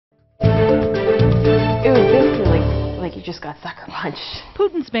like you just got sucker punched.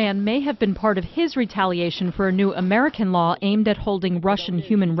 Putin's ban may have been part of his retaliation for a new American law aimed at holding Russian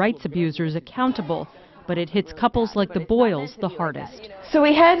human rights abusers accountable, but it hits couples like the Boyles the hardest. So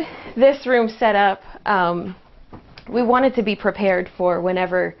we had this room set up. We wanted to be prepared for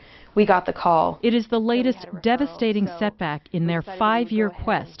whenever we got the call. It is the latest devastating setback in their 5-year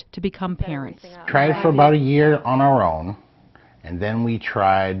quest to become parents. Tried for about a year on our own, and then we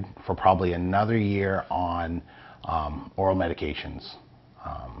tried for probably another year on oral medications.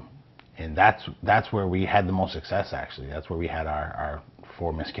 And that's where we had the most success, actually. That's where we had our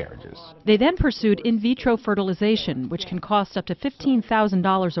 4 miscarriages. They then pursued in vitro fertilization, which can cost up to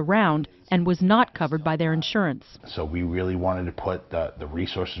 $15,000 a round and was not covered by their insurance. So we really wanted to put the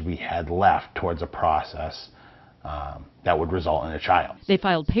resources we had left towards a process that would result in a child. They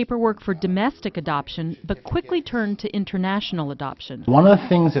filed paperwork for domestic adoption, but quickly turned to international adoption. One of the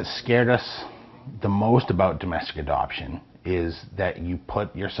things that scared us the most about domestic adoption is that you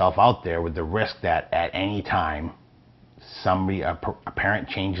put yourself out there with the risk that at any time a parent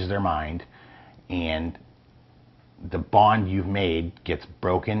changes their mind and the bond you've made gets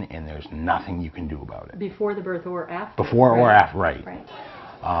broken and there's nothing you can do about it. Before the birth or after? Before or after, right.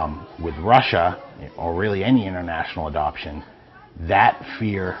 With Russia, or really any international adoption, that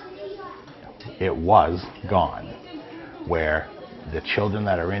fear, it was gone, where the children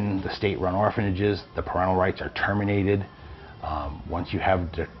that are in the state-run orphanages, the parental rights are terminated. Once you have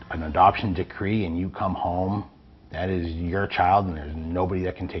an adoption decree and you come home, that is your child and there's nobody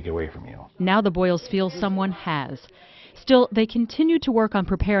that can take it away from you. Now the Boyles feel someone has. Still, they continue to work on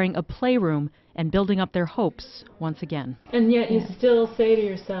preparing a playroom and building up their hopes once again. And yet you still say to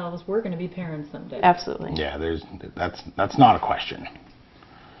yourselves, we're going to be parents someday. Absolutely. Yeah, that's not a question.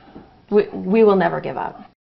 We will never give up.